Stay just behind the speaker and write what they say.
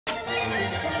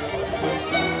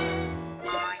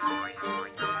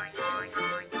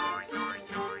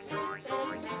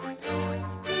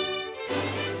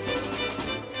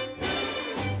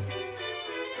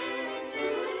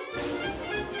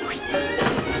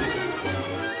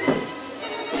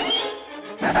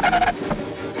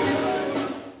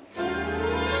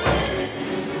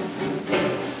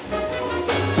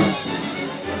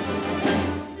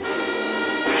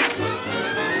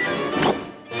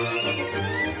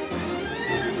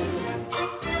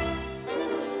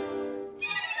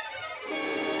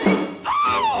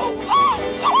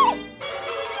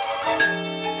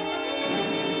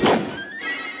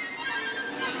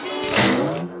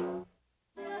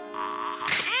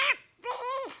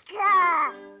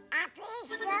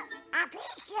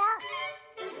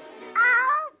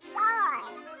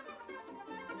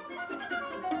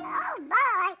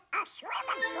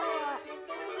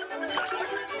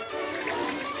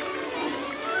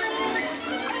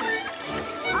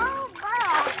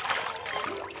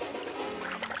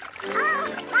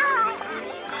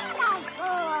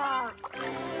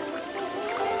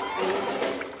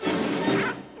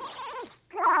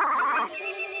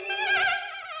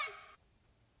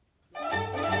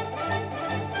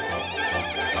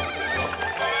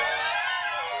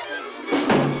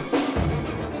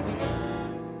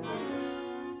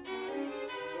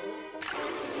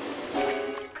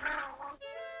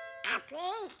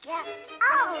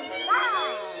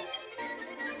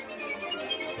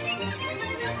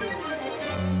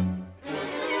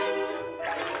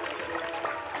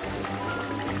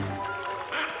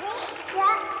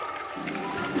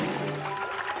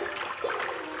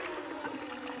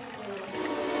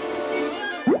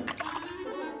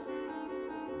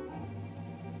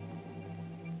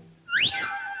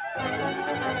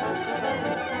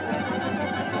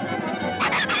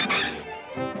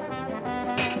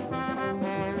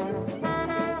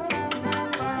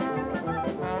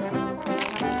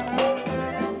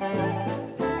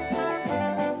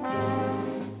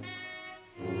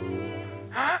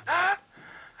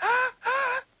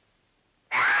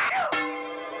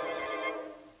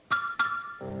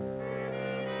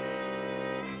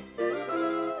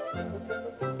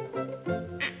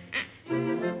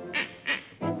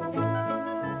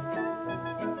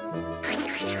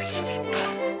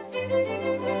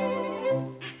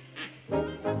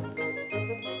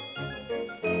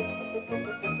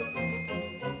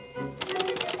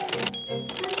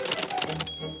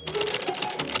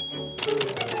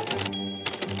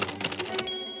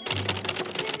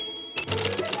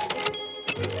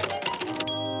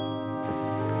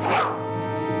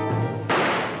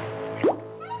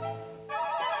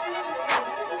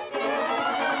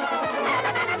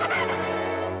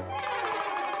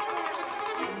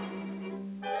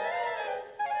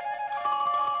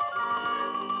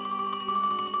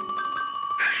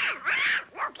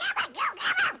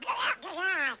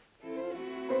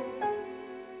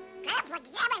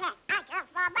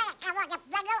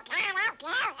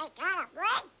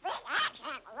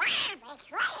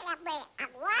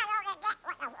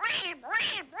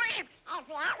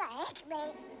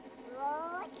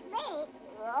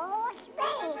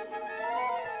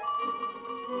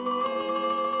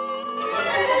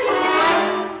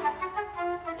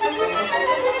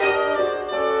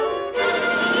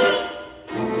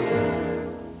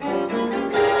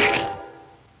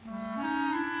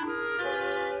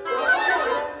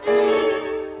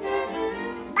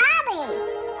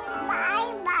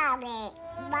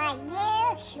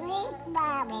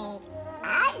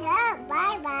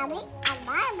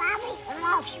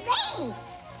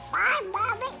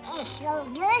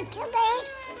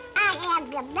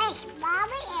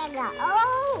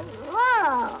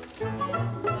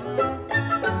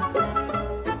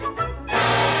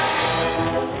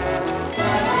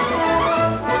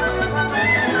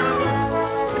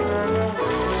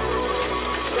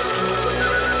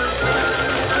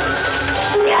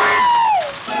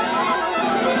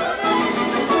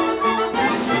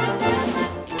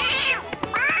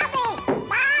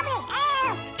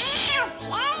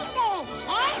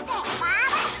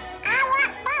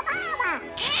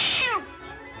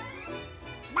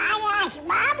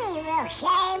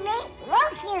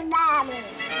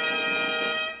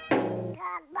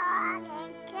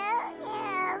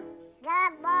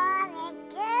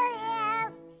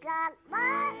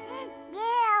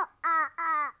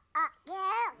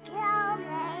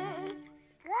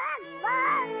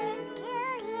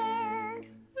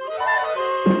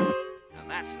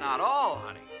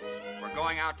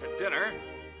To dinner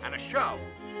and a show.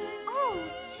 Oh,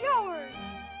 George!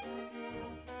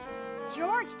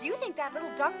 George, do you think that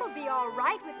little duck will be all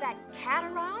right with that cat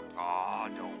around? Oh,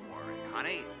 don't worry,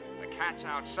 honey. The cat's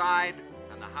outside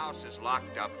and the house is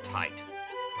locked up tight.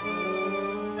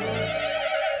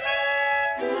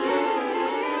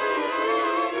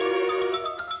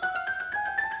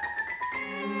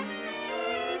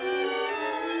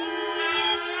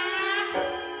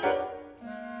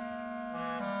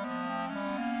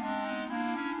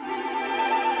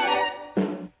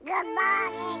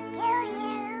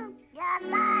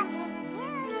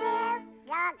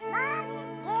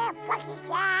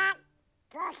 Pussycat,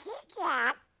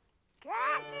 pussycat,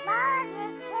 good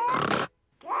morning to you.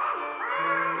 Good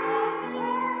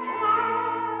morning to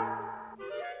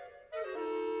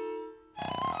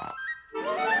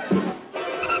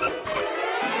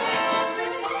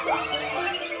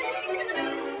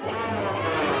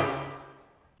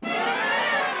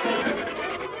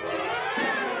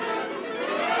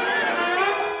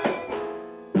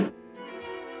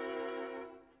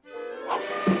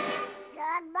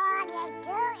Good morning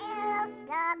to you.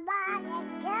 Good morning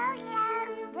to you.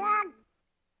 Good.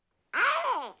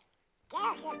 Hey,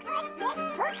 there's a great big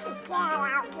pussycat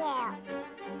out there.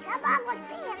 Come on with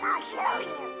me and I'll show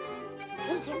you.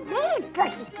 He's a mean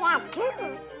pussycat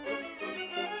too.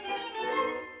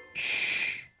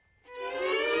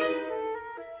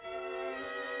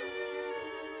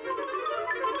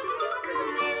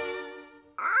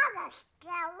 Honest,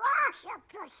 they're awesome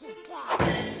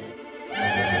pussycats.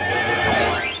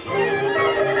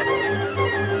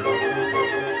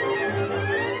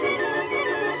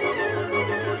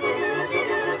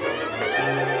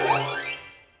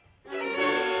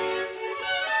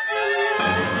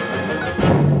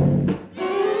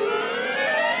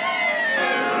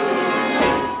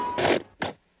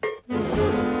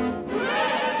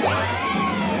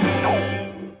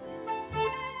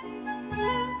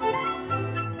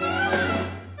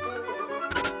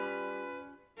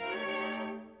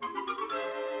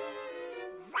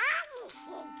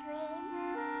 Vanishing dream.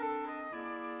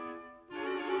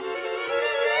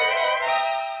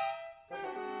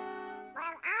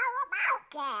 Well, how about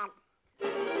that?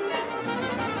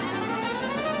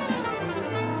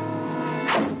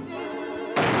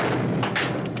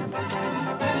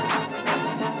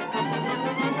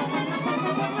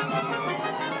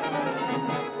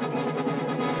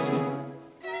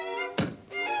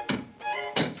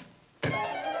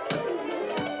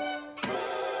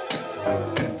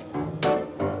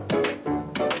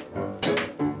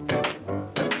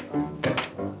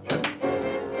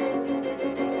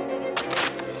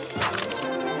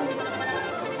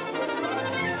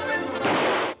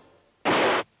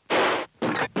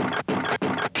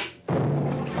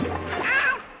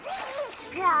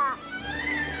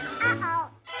 Uh-oh.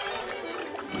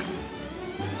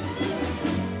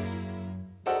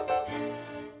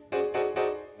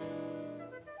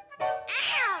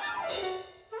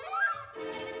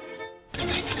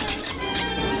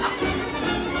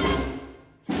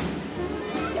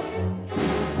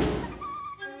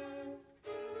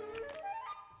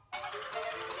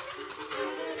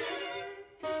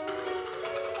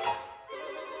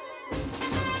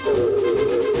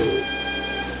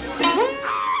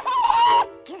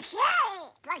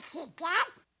 Pussycat.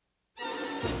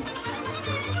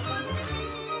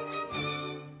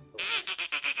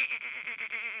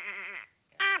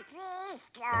 Happy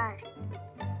Easter.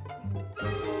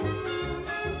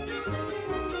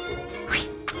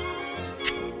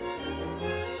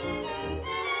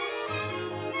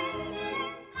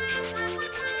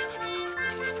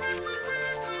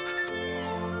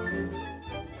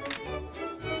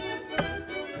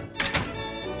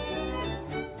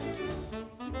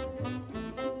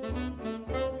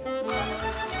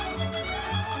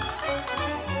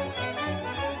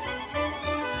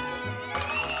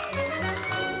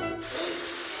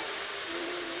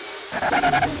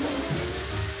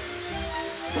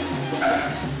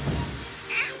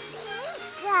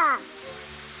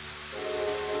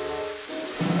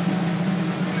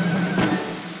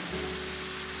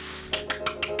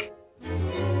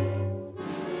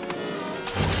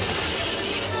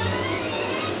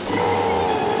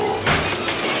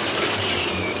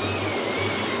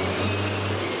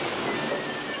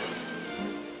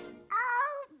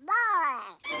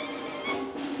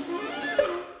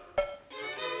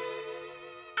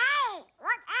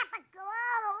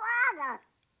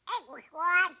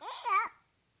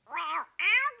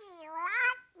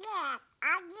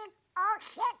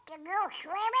 To go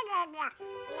swimming in the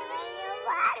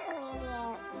water in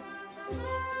there.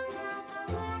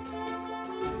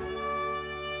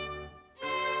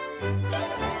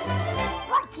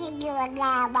 What you doing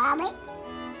now, Mommy?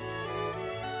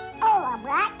 Oh, I'm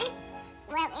right.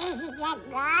 Well, isn't that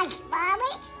nice,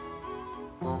 Mommy?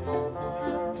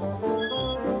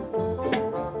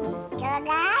 Good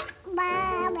night,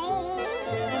 Mommy.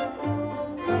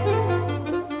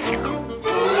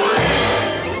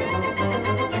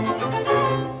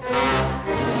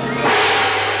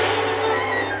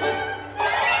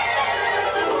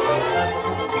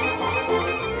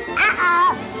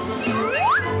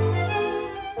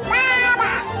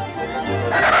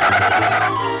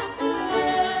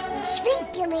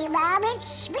 Speak to me, Mommy.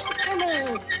 Speak to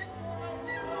me.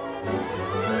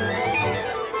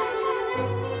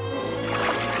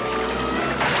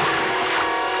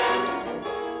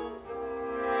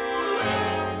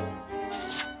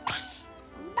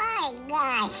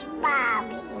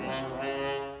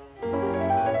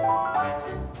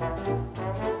 Do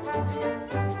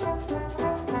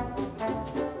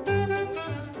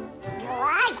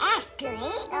I have to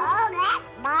eat all that,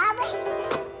 Mommy?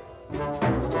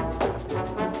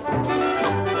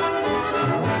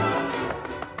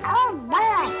 Oh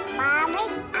boy, Mommy,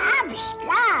 I'm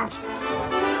stuffed.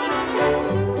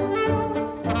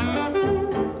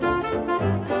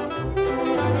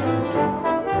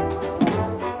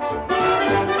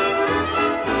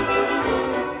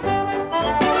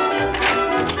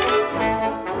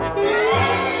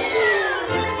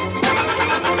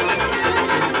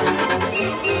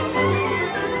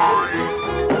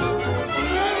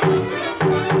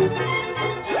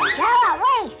 Go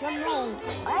away from me.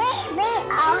 Leave me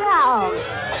alone.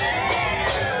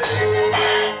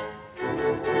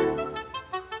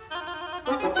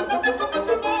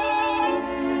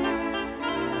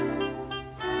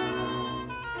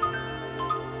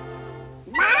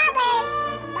 Mommy!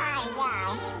 My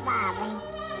gosh, Mommy.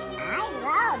 I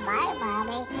love my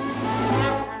Mommy.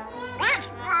 That's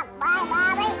not my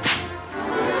Mommy.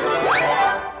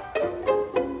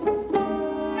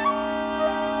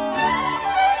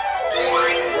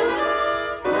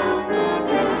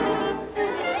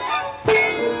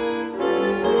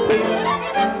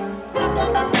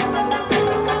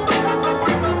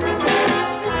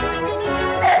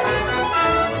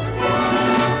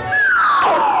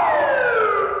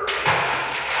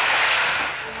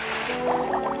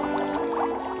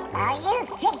 Are you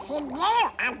fixing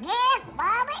dinner again,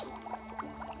 Mommy?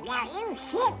 Now you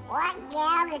sit right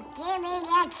down and give me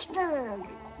that spoon.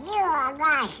 You're a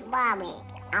nice Mommy,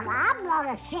 and I'm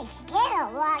gonna fix dinner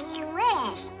while you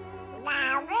rest.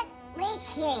 Now let me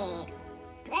see.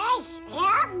 Place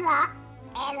your milk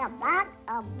in a bucket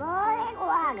of boiling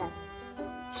water.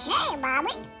 Say,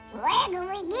 Mommy, where do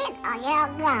we get our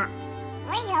young milk?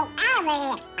 We don't have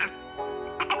any.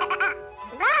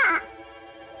 Milk.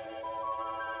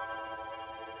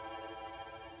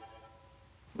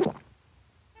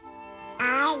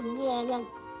 I get it.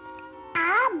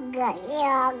 I'm the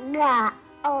young nut.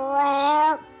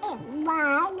 Well, if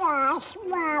my gosh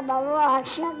Mama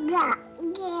wants a nut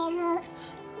dinner,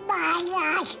 my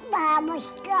gosh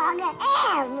Mama's gonna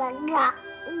have a nut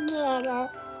dinner.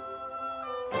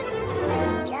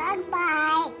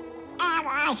 Goodbye, and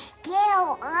I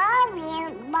still love you,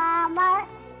 Mama.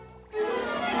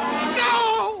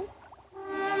 No!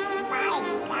 My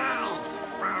gosh,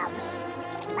 Mommy.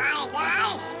 My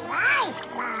nice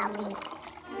Mommy.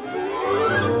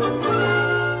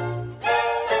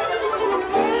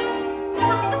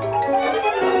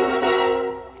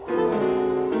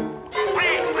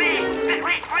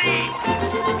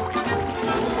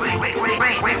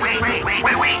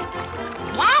 Wait.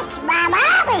 That's my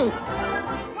Mommy.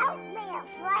 Don't be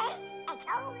afraid. It's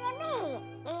only me,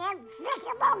 the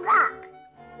invisible rock.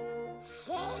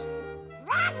 See?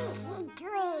 That is a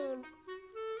dream.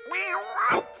 Now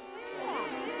what's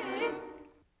this?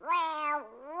 Well,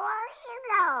 where do you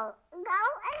go? Go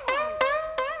ahead.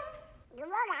 You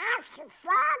wanna have some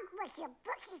fun with your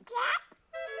pussycat?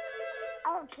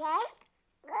 Okay,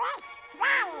 let's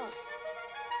try it.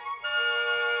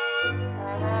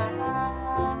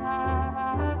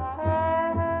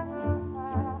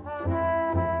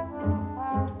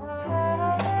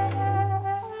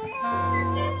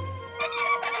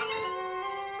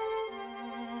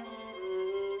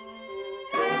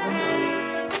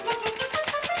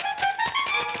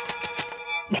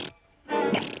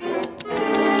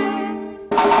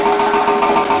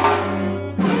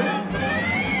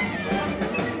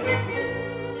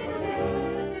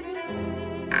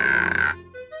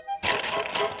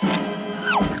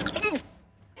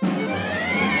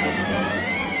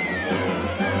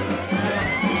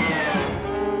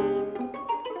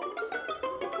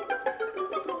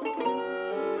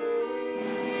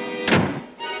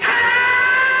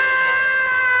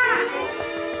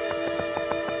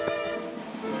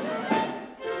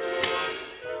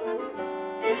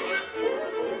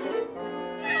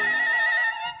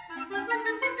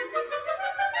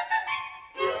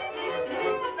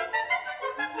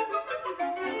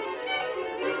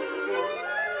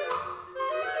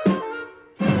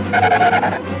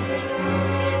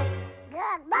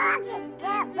 Good morning,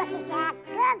 dear pussycat.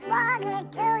 Good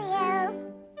morning to you.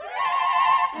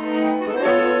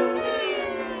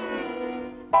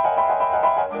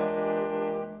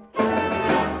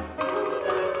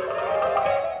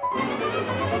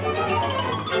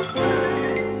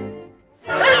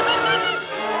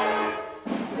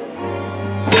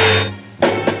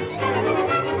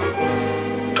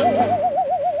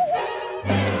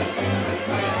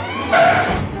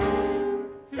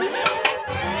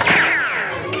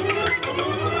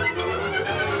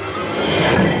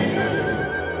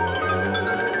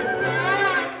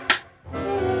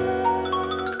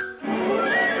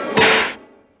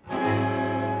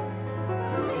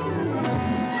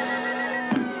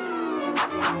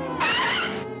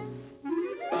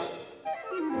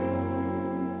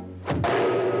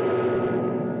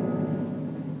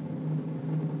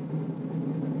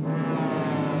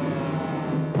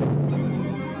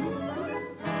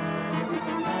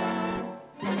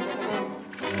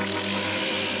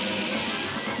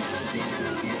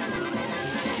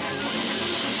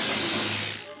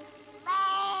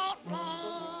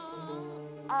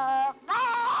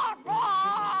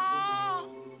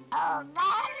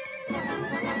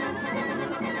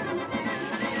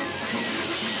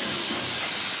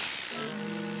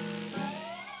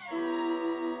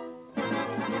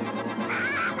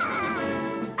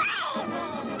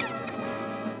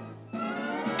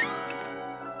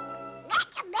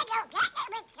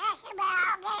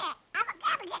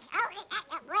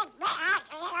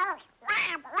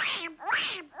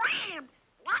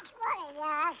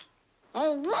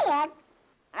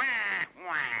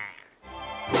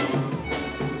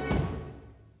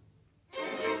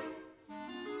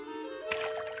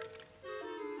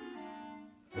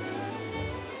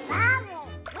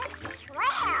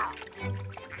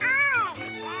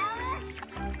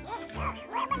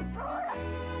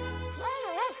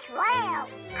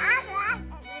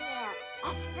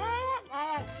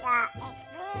 It's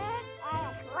big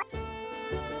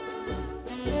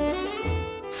and it's